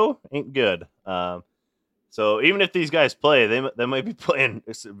hurt toe, ain't good. So even if these guys play, they might be playing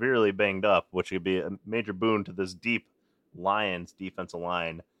severely banged up, which could be a major boon to this deep Lions defensive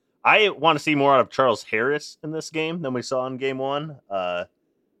line. I want to see more out of Charles Harris in this game than we saw in game 1.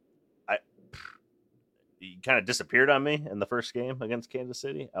 He kind of disappeared on me in the first game against Kansas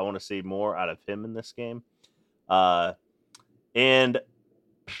City. I want to see more out of him in this game. And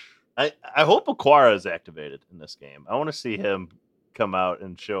I hope Aquara is activated in this game. I want to see him come out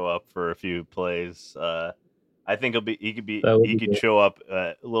and show up for a few plays. I think he could show up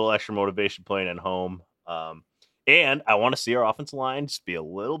a little extra motivation playing at home. And I want to see our offensive line just be a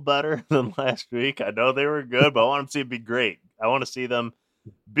little better than last week. I know they were good, but I want them to see it be great. I want to see them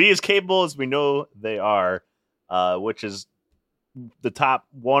be as capable as we know they are, which is the top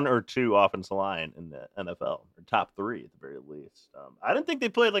 1 or 2 offensive line in the NFL, or top 3 at the very least. I didn't think they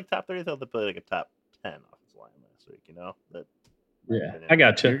played like top 3. I thought they played like a top 10 offensive line last week. I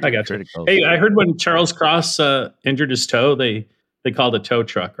got you. Hey, I heard when Charles Cross injured his toe, they called a tow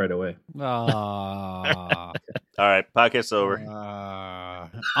truck right away. All right, podcast's over.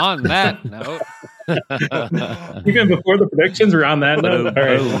 On that note, even before the predictions were on that note. All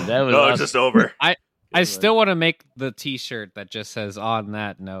right. That was awesome. It's just over. I still want to make the T-shirt that just says "On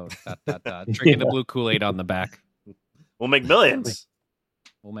that note," drinking the blue Kool-Aid on the back. We'll make millions.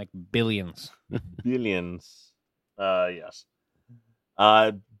 We'll make billions. Billions. Yes.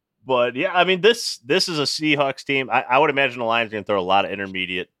 But yeah, I mean this is a Seahawks team. I would imagine the Lions are going to throw a lot of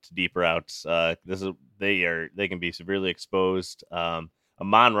intermediate to deep routes. They can be severely exposed.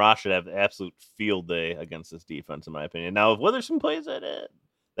 Amon-Ra should have an absolute field day against this defense, in my opinion. Now, if Witherspoon plays at it,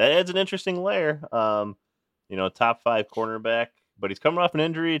 that adds an interesting layer. Top 5 cornerback, but he's coming off an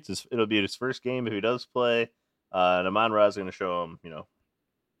injury. It'll be his first game if he does play. And Amon-Ra is going to show him,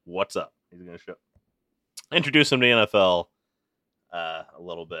 what's up. He's going to introduce him to the NFL a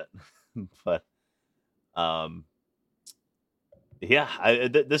little bit, but yeah, I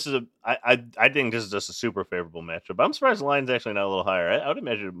think this is just a super favorable matchup. I'm surprised the line's actually not a little higher. I would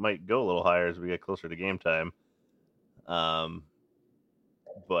imagine it might go a little higher as we get closer to game time. But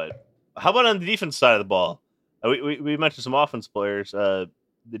how about on the defense side of the ball? We mentioned some offense players. Do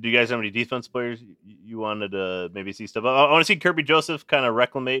you guys have any defense players you wanted to maybe see stuff? I want to see Kirby Joseph kind of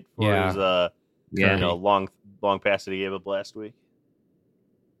reclamate for his long pass that he gave up last week.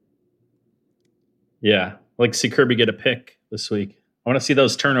 Yeah, I'd like to see Kirby get a pick this week. I want to see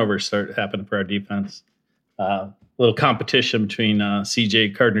those turnovers start happening for our defense. A little competition between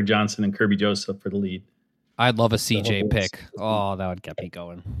CJ Gardner-Johnson and Kirby Joseph for the lead. I'd love a CJ pick. Oh, that would get me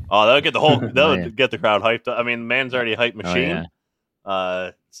going. Oh, that would get would get the crowd hyped up. I mean, man's already a hype machine. Oh,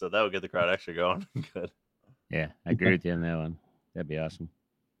 yeah. So that would get the crowd actually going. Good. Yeah, I agree with you on that one. That'd be awesome.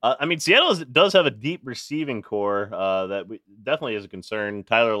 Seattle does have a deep receiving core that definitely is a concern.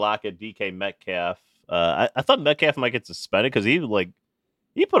 Tyler Lockett, DK Metcalf. I thought Metcalf might get suspended because he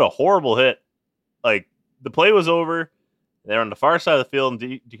put a horrible hit. Like, the play was over. They're on the far side of the field,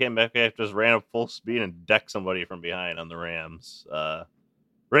 and DK Metcalf just ran up full speed and decked somebody from behind on the Rams.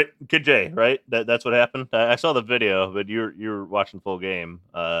 Right, Kid J, right? That's what happened. I saw the video, but you were watching full game.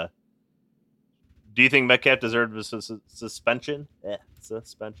 Do you think Metcalf deserved a suspension? Yeah,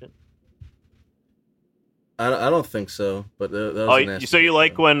 suspension. I don't think so, but that was so you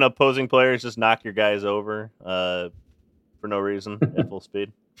like when opposing players just knock your guys over for no reason at full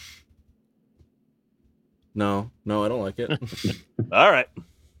speed? No, I don't like it. All right.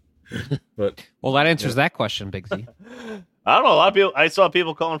 But that answers that question, Big Z. I don't know. A lot of people. I saw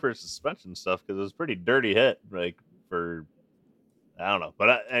people calling for suspension stuff because it was a pretty dirty hit. Like I don't know,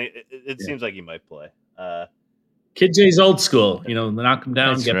 but it seems like he might play. Kid J's old school. Knock him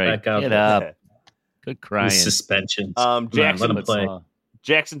down, get back out. Get up. Good crying. Suspensions. Jackson, let him play.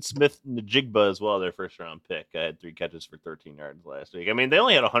 Jackson Smith-Njigba as well, their first round pick. I had 3 catches for 13 yards last week. I mean, they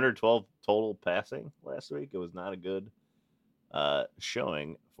only had 112 total passing last week. It was not a good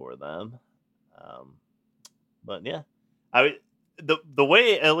showing for them. But yeah, the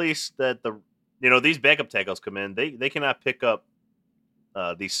way at least that these backup tackles come in, they cannot pick up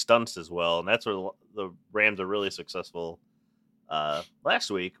these stunts as well, and that's where the Rams are really successful.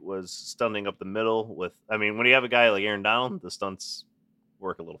 Last week was stunting up the middle with. I mean, when you have a guy like Aaron Donald, the stunts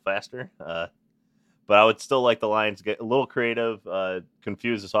work a little faster. But I would still like the Lions get a little creative,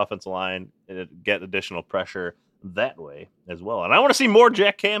 confuse this offensive line, and get additional pressure that way as well. And I want to see more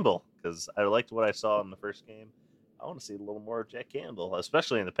Jack Campbell because I liked what I saw in the first game. I want to see a little more of Jack Campbell,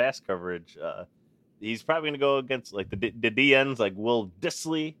 especially in the pass coverage. He's probably going to go against like the DNs like Will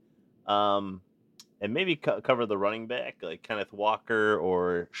Dissly, and maybe cover the running back like Kenneth Walker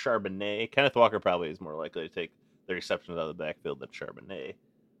or Charbonnet. Kenneth Walker probably is more likely to take the receptions out of the backfield than Charbonnet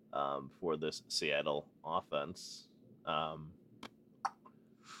for this Seattle offense.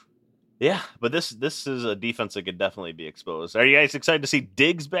 Yeah, but this is a defense that could definitely be exposed. Are you guys excited to see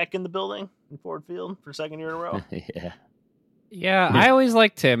Diggs back in the building in Ford Field for second year in a row? Yeah, I always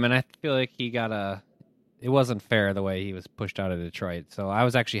liked him, and I feel like it wasn't fair the way he was pushed out of Detroit. So I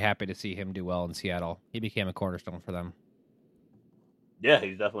was actually happy to see him do well in Seattle. He became a cornerstone for them. Yeah,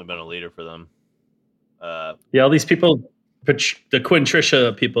 he's definitely been a leader for them. All these people, the Quinn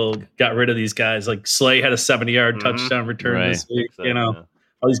Trisha people got rid of these guys. Like Slay had a 70-yard touchdown return this week. So,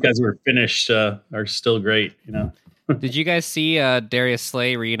 all these guys who were finished are still great. Did you guys see Darius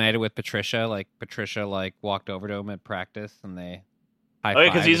Slay reunited with Patricia? Like Patricia walked over to him at practice and they high-fived. Oh yeah,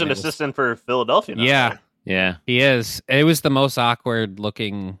 because he's an assistant for Philadelphia now. Yeah, right? Yeah, he is. It was the most awkward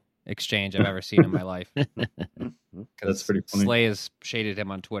looking exchange I've ever seen in my life. That's pretty funny. Slay has shaded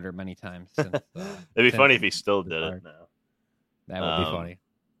him on Twitter many times. Since, it'd be funny if he still did it now. That would be funny.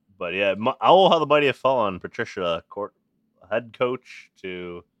 But yeah, how the mighty have fallen. Patricia, head coach,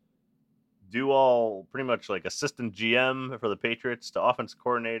 to do all pretty much like assistant GM for the Patriots to offense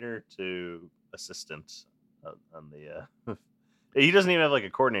coordinator to assistant on the. He doesn't even have like a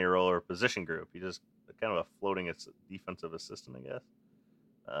coordinator role or a position group. He just kind of a floating defensive assistant, I guess.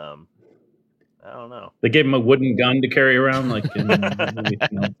 I don't know. They gave him a wooden gun to carry around, like.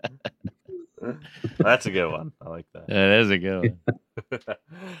 That's a good one. I like that. That is a good one.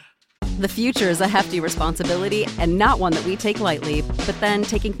 The future is a hefty responsibility and not one that we take lightly. But then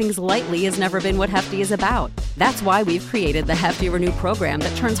taking things lightly has never been what Hefty is about. That's why we've created the Hefty Renew program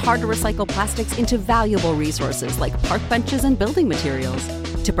that turns hard-to-recycle plastics into valuable resources like park benches and building materials.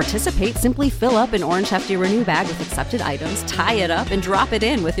 To participate, simply fill up an Orange Hefty Renew bag with accepted items, tie it up, and drop it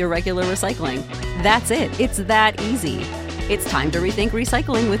in with your regular recycling. That's it. It's that easy. It's time to rethink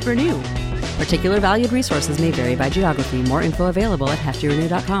recycling with Renew. Particular valued resources may vary by geography. More info available at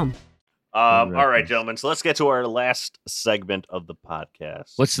heftyrenew.com. All right, gentlemen. So let's get to our last segment of the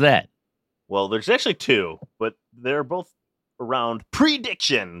podcast. What's that? Well, there's actually two, but they're both around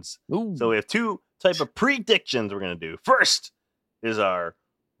predictions. Ooh. So we have two type of predictions we're going to do. First is our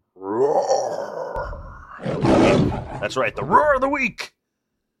roar of the week. That's right, the roar of the week.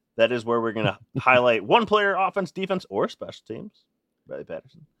 That is where we're going to highlight one player, offense, defense, or special teams, Riley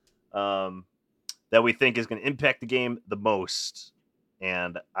Patterson, that we think is going to impact the game the most.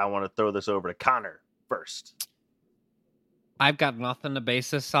 And I want to throw this over to Connor first. I've got nothing to base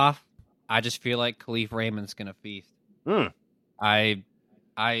this off. I just feel like Khalif Raymond's going to feast. I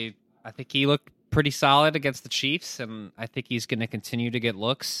think he looked pretty solid against the Chiefs, and I think he's going to continue to get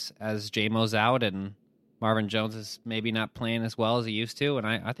looks as J-Mo's out and Marvin Jones is maybe not playing as well as he used to. And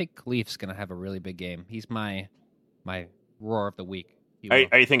I think Khalif's going to have a really big game. He's my roar of the week.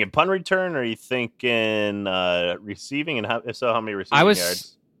 Are you thinking punt return, or are you thinking receiving? And if so, how many receiving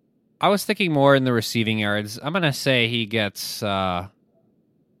yards? I was thinking more in the receiving yards. I'm going to say he gets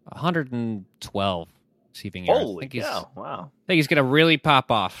 112 receiving yards. Holy cow. Wow. I think he's going to really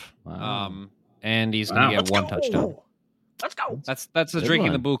pop off. Wow. And he's going to get one touchdown. Let's go. That's the Good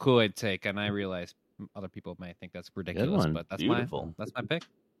drinking one. the Boo Kool-Aid take, and I realize other people may think that's ridiculous, one. but that's Beautiful. my pick.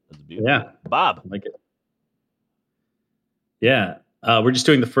 That's beautiful. Yeah. Bob. I like it. Yeah. We're just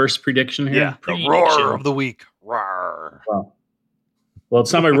doing the first prediction here. Yeah. The roar of the week. Roar. Well,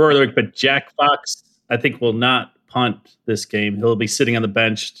 it's not my roar of the week, but Jack Fox, I think, will not punt this game. He'll be sitting on the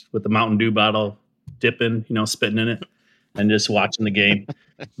bench with the Mountain Dew bottle, dipping, spitting in it, and just watching the game.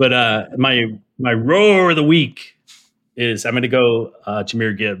 But my roar of the week is I'm going to go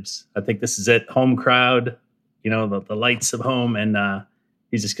Jahmyr Gibbs. I think this is it. Home crowd, the lights of home, and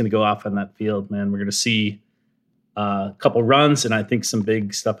he's just going to go off on that field, man. We're going to see a couple runs, and I think some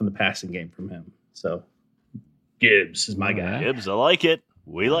big stuff in the passing game from him. So Gibbs is my guy. Gibbs, I like it.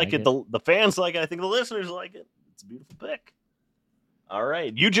 We like it. The fans like it. I think the listeners like it. It's a beautiful pick. All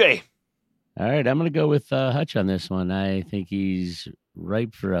right. UJ. All right, I'm going to go with Hutch on this one. I think he's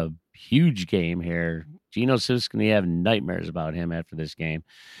ripe for a huge game here. Geno Smith's going to have nightmares about him after this game.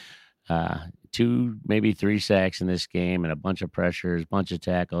 2, maybe 3 sacks in this game and a bunch of pressures, bunch of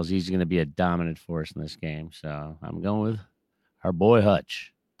tackles. He's going to be a dominant force in this game. So I'm going with our boy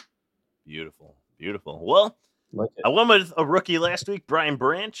Hutch. Beautiful. Beautiful. Well, I went with a rookie last week, Brian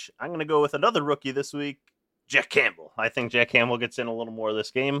Branch. I'm going to go with another rookie this week, Jack Campbell. I think Jack Campbell gets in a little more of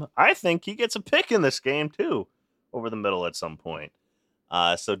this game. I think he gets a pick in this game, too, over the middle at some point.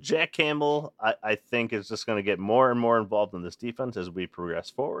 So Jack Campbell, I think, is just going to get more and more involved in this defense as we progress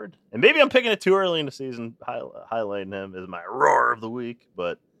forward. And maybe I'm picking it too early in the season, highlighting him as my roar of the week.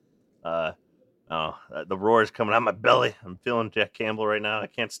 But the roar is coming out of my belly. I'm feeling Jack Campbell right now. I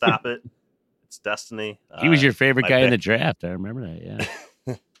can't stop it. It's destiny. He was your favorite guy pick. in the draft. I remember that,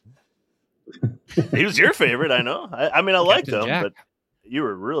 yeah. He was your favorite, I know. I mean, I liked him, Jack. but you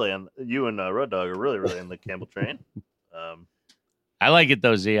were really you and Red Dog are really, really in the Campbell train. I like it,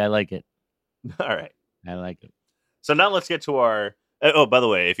 though, Z. I like it. All right. I like it. So now let's get to our... Oh, by the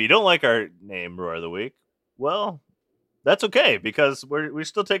way, if you don't like our name, Roar of the Week, well, that's okay, because we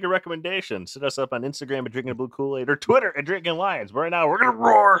still take a recommendation. Hit us up on Instagram at Drinking Blue Kool-Aid or Twitter at Drinking Lions. Right now, we're going to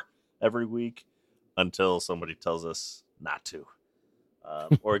roar every week until somebody tells us not to.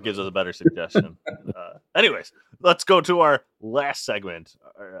 Or gives us a better suggestion. Anyways, let's go to our last segment,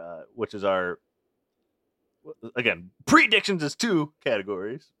 which is our... Again, predictions is 2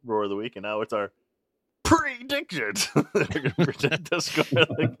 categories, Roar of the Week, and now it's our predictions. They're going to predict the score of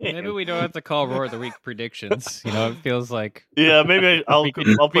the game. Maybe we don't have to call Roar of the Week predictions. It feels like Yeah, maybe we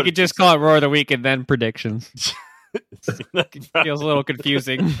could just call it Roar of the Week and then predictions. Feels a little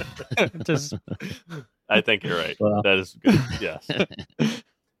confusing. I think you're right. Wow. That is good. Yes.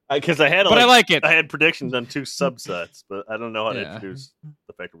 Because I had, But I like it. I had predictions on 2 subsets, but I don't know how to Yeah. introduce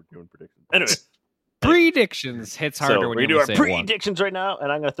the fact that we're doing predictions. Anyway. Predictions hits harder So when we you do only our say one. predictions right now,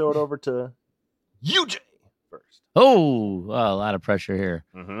 and I'm going to throw it over to UJ first. Oh, a lot of pressure here.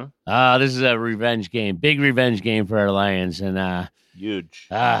 Mm-hmm. This is a revenge game. Big revenge game for our Lions. And, Huge.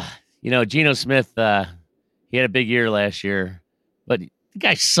 Geno Smith, he had a big year last year, but the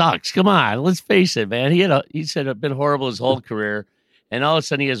guy sucks. Come on, let's face it, man. He's been horrible his whole career, and all of a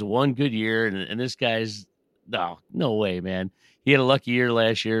sudden he has one good year, and this guy's No way, man. He had a lucky year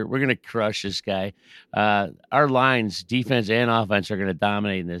last year. We're going to crush this guy. Our lines, defense and offense, are going to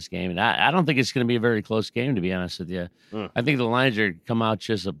dominate in this game. And I don't think it's going to be a very close game, to be honest with you. I think the Lions are come out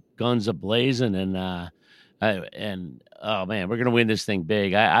just guns a-blazing. And oh, man, we're going to win this thing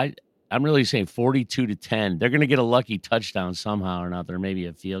big. I'm really saying 42-10. They're going to get a lucky touchdown somehow or another, maybe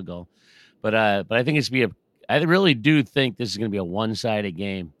a field goal. But I think I really do think this is going to be a one-sided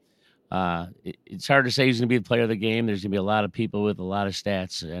game. It's hard to say who's going to be the player of the game. There's going to be a lot of people with a lot of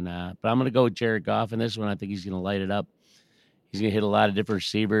stats, but I'm going to go with Jared Goff in this one. I think he's going to light it up. He's going to hit a lot of different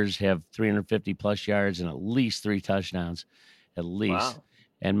receivers, have 350 plus yards, and at least 3 touchdowns, at least. Wow.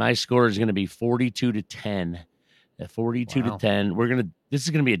 And my score is going to be 42-10. 42-10. This is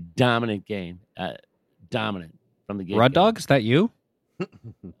going to be a dominant game. Dominant from the game. Rud Dog, is that you?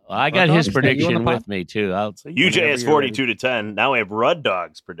 I got his prediction with me too. UJ is 42-10. Now we have Rud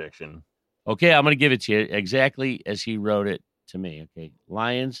Dog's prediction. Okay, I'm going to give it to you exactly as he wrote it to me. Okay,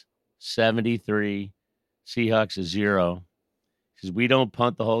 Lions 73, Seahawks is 0. Because we don't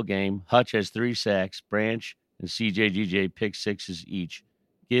punt the whole game. Hutch has 3 sacks. Branch and CJGJ pick 6s each.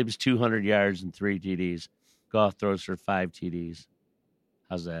 Gibbs 200 yards and 3 TDs. Goff throws for 5 TDs.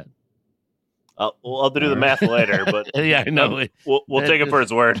 How's that? I'll do the math later, but yeah, I know. We'll take it for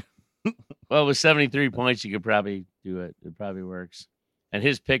its word. Well, with 73 points, you could probably do it. It probably works. And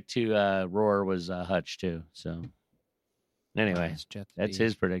his pick to roar was Hutch too. So anyway, that's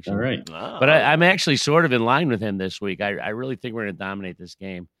his prediction. All right. But I'm actually sort of in line with him this week. I really think we're going to dominate this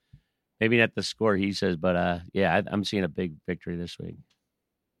game. Maybe not the score he says, but yeah, I'm seeing a big victory this week.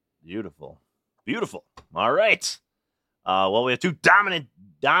 Beautiful. All right. Well, we have 2 dominant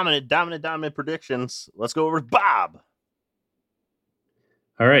predictions. Let's go over to Bob.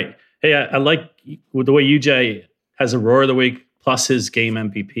 All right. Hey, I like the way UJ has a roar of the week plus his game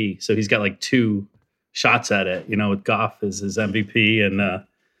MVP. So he's got like 2 shots at it, with Goff as his MVP. And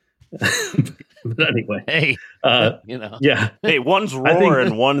but anyway, hey, yeah. Hey, one's roar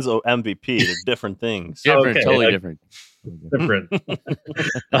and one's MVP. They're different things. Totally different.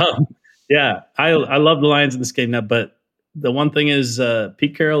 Yeah, I love the Lions in this game now, but the one thing is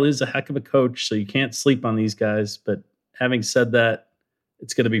Pete Carroll is a heck of a coach, so you can't sleep on these guys. But having said that,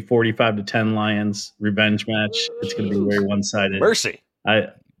 it's going to be 45-10 Lions revenge match. It's going to be very one-sided. Mercy.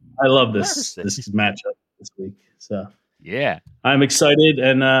 I love this matchup this week. So yeah, I'm excited,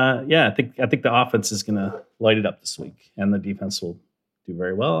 and I think the offense is going to light it up this week, and the defense will do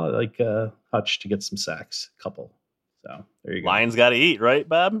very well. I like Hutch to get some sacks, a couple. So there you go. Lions got to eat, right,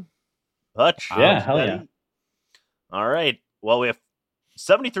 Bob? Hutch. Yeah, hell yeah. Eat. All right. Well, we have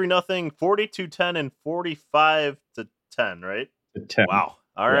 73-0, 42-10, and 45-10, right? 10. Wow.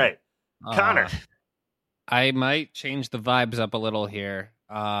 All right. Connor. I might change the vibes up a little here.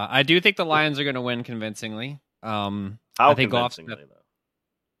 I do think the Lions are going to win convincingly. How I think convincingly, though?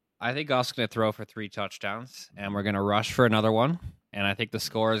 I think Goff's going to throw for 3 touchdowns, and we're going to rush for another one. And I think the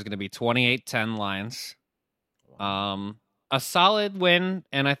score is going to be 28-10 Lions. A solid win,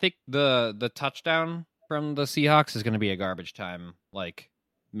 and I think the touchdown from the Seahawks is going to be a garbage time, like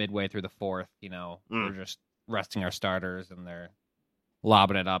midway through the 4th. We're just resting our starters, and they're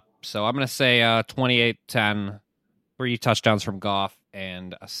lobbing it up. So I'm going to say 28-10, 3 touchdowns from Goff,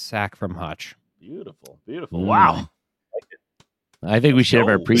 and a sack from Hutch. Beautiful. Wow. I think we should have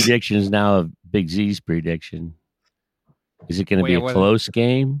our predictions now of Big Z's prediction. Is it going to be a close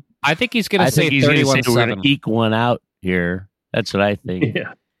game? I think he's going to say 31-7. We're going to eke one out here. That's what I think.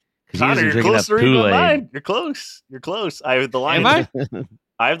 Yeah. Connor, you're close to mine. You're close. I have the Lions. Am I?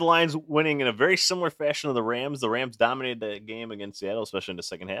 I have the Lions winning in a very similar fashion to the Rams. The Rams dominated that game against Seattle, especially in the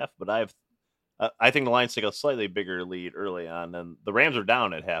second half. But I think the Lions take a slightly bigger lead early on, and the Rams are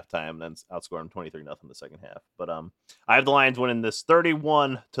down at halftime, and then outscore them 23-0 in the second half. But I have the Lions winning this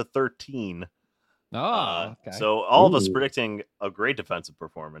 31-13. Oh, okay. So all of us predicting a great defensive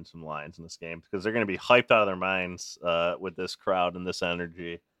performance from the Lions in this game because they're going to be hyped out of their minds with this crowd and this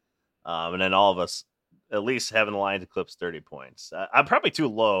energy. And then all of us at least having the Lions eclipse 30 points. I'm probably too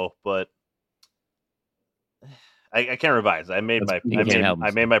low, but I can't revise. I made my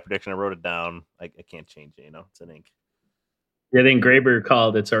prediction. I wrote it down. I can't change it. It's an ink. Yeah, the engraver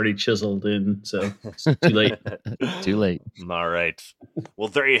called. It's already chiseled in, so it's too late. Too late. All right. Well,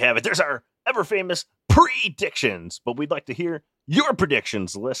 there you have it. There's our ever famous predictions. But we'd like to hear your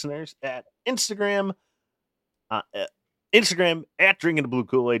predictions, listeners, at Instagram. Instagram at Drinking the Blue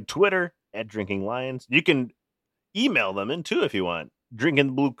Kool-Aid, Twitter at Drinking Lions. You can email them in too if you want.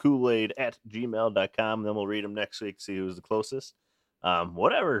 drinkingthebluekoolaid at gmail.com. Then we'll read them next week, see who's the closest.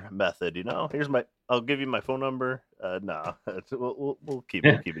 Whatever method, I'll give you my phone number. No, we'll keep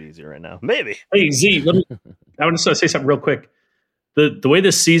it easy right now. Maybe. Hey Z, I want to say something real quick. The way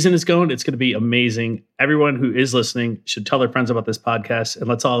this season is going, it's going to be amazing. Everyone who is listening should tell their friends about this podcast, and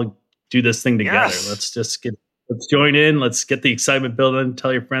let's all do this thing together. Yes. Let's join in. Let's get the excitement building.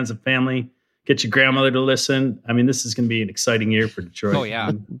 Tell your friends and family. Get your grandmother to listen. I mean, this is going to be an exciting year for Detroit. Oh,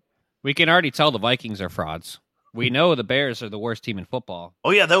 yeah. We can already tell the Vikings are frauds. We know the Bears are the worst team in football.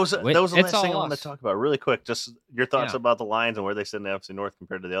 Oh yeah, that was the last It's thing I all wanted us. to talk about. Really quick, just your thoughts Yeah. about the Lions and where they sit in the NFC North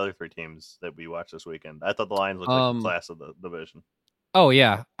compared to the other three teams that we watched this weekend. I thought the Lions looked like the class of the division. Oh,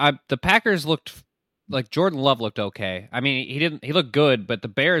 yeah. The Packers looked like Jordan Love looked okay. I mean, he looked good, but the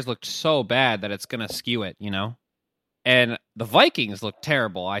Bears looked so bad that it's going to skew it, you know? And the Vikings looked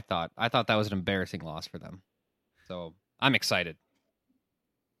terrible, I thought. I thought that was an embarrassing loss for them. So I'm excited.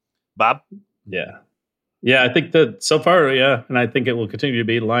 Bob? Yeah. Yeah, I think that so far, yeah, and I think it will continue to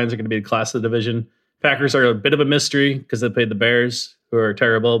be. The Lions are going to be the class of the division. Packers are a bit of a mystery because they played the Bears, who are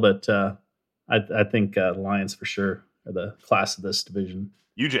terrible, but I think the Lions for sure are the class of this division.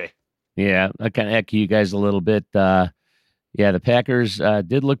 UJ? Yeah, I kind of echo you guys a little bit. Yeah, the Packers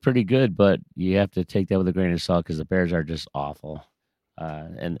did look pretty good, but you have to take that with a grain of salt because the Bears are just awful.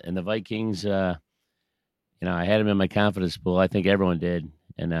 And the Vikings, I had them in my confidence pool. I think everyone did.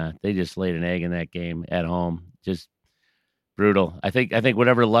 And they just laid an egg in that game at home. Just brutal. I think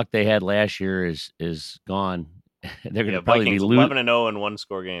whatever luck they had last year is gone. They're going to probably Vikings be losing 11-0 in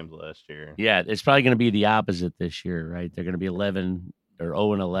one-score games last year. Yeah, it's probably going to be the opposite this year, right? They're going to be 11 or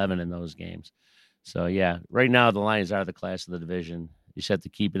 0-11 in those games. So yeah, right now the Lions are the class of the division. You just have to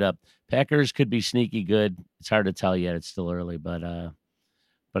keep it up. Packers could be sneaky good. It's hard to tell yet. It's still early, but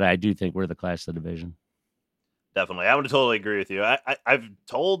I do think we're the class of the division. Definitely. I would totally agree with you. I've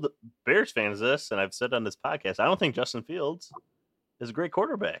told Bears fans this, and I've said on this podcast, I don't think Justin Fields is a great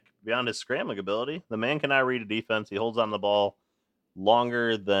quarterback beyond his scrambling ability. The man cannot read a defense. He holds on the ball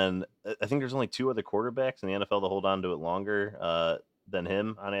longer than I think there's only two other quarterbacks in the NFL that hold on to it longer than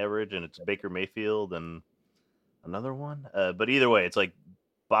him on average, and it's Baker Mayfield and another one. But either way, it's like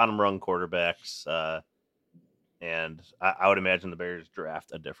bottom rung quarterbacks. And I would imagine the Bears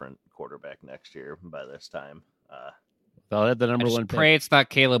draft a different quarterback next year by this time. They'll have the number I one just pick. pray it's not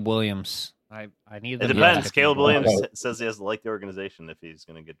Caleb Williams. I need It them to depends. pick Caleb him. Williams says he has to like the organization if he's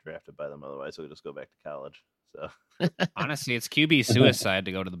going to get drafted by them. Otherwise, he'll just go back to college. So Honestly, it's QB suicide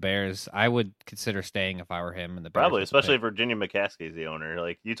to go to the Bears. I would consider staying if I were him. And the Bears probably, with the especially pick. if Virginia McCaskey's the owner.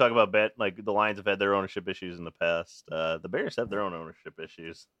 Like you talk about like the Lions have had their ownership issues in the past. The Bears have their own ownership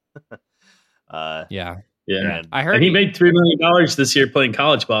issues. Yeah. Yeah, And I heard and he made $3 million this year playing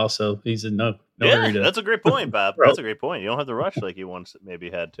college ball, so he's in no hurry to. that's a great point, Bob. That's a great point. You don't have to rush like you once maybe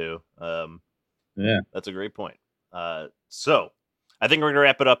had to. Yeah, that's a great point. So I think we're going to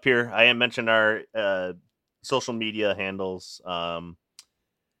wrap it up here. I mentioned our social media handles, but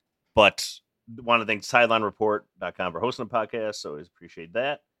want to thank SidelineReport.com for hosting the podcast. So always appreciate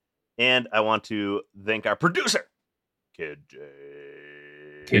that. And I want to thank our producer, Kid J.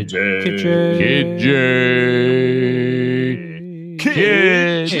 Kid J.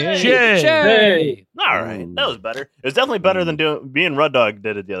 All right, that was better. It was definitely better than me and Rud Dog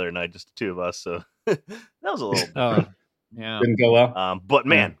did it the other night, just the two of us. So that was a little. Oh, yeah. didn't go well. But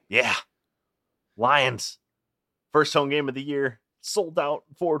man, yeah, Lions first home game of the year, sold out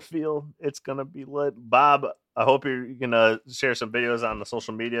Ford Field. It's gonna be lit. Bob, I hope you're gonna share some videos on the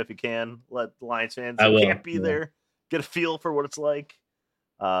social media if you can. Let the Lions fans who can't be there get a feel for what it's like.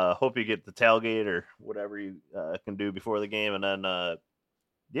 Hope you get the tailgate or whatever you can do before the game, and then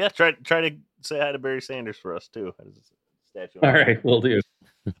try to say hi to Barry Sanders for us too. Statue. All right, we'll do.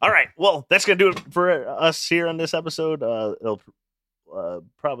 All right, well, that's gonna do it for us here on this episode. It'll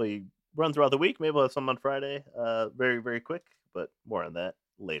probably run throughout the week. Maybe we'll have some on Friday. Very, very quick, but more on that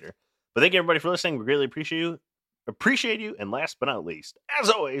later. But thank you everybody for listening. We greatly appreciate you. And last but not least, as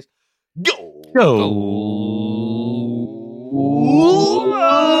always, go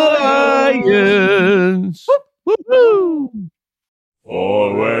Lions! Woo-hoo!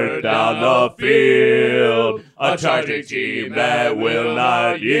 Forward down the field, a charging team that will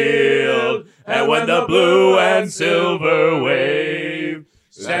not yield. And when the blue and silver wave,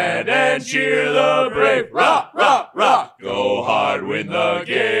 stand and cheer the brave. Rock, rock, rock, go hard, win the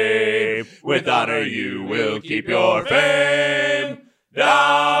game. With honor you will keep your fame.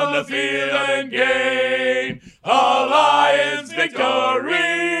 Down the field and gain a Lions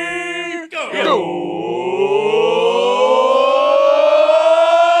victory. Go!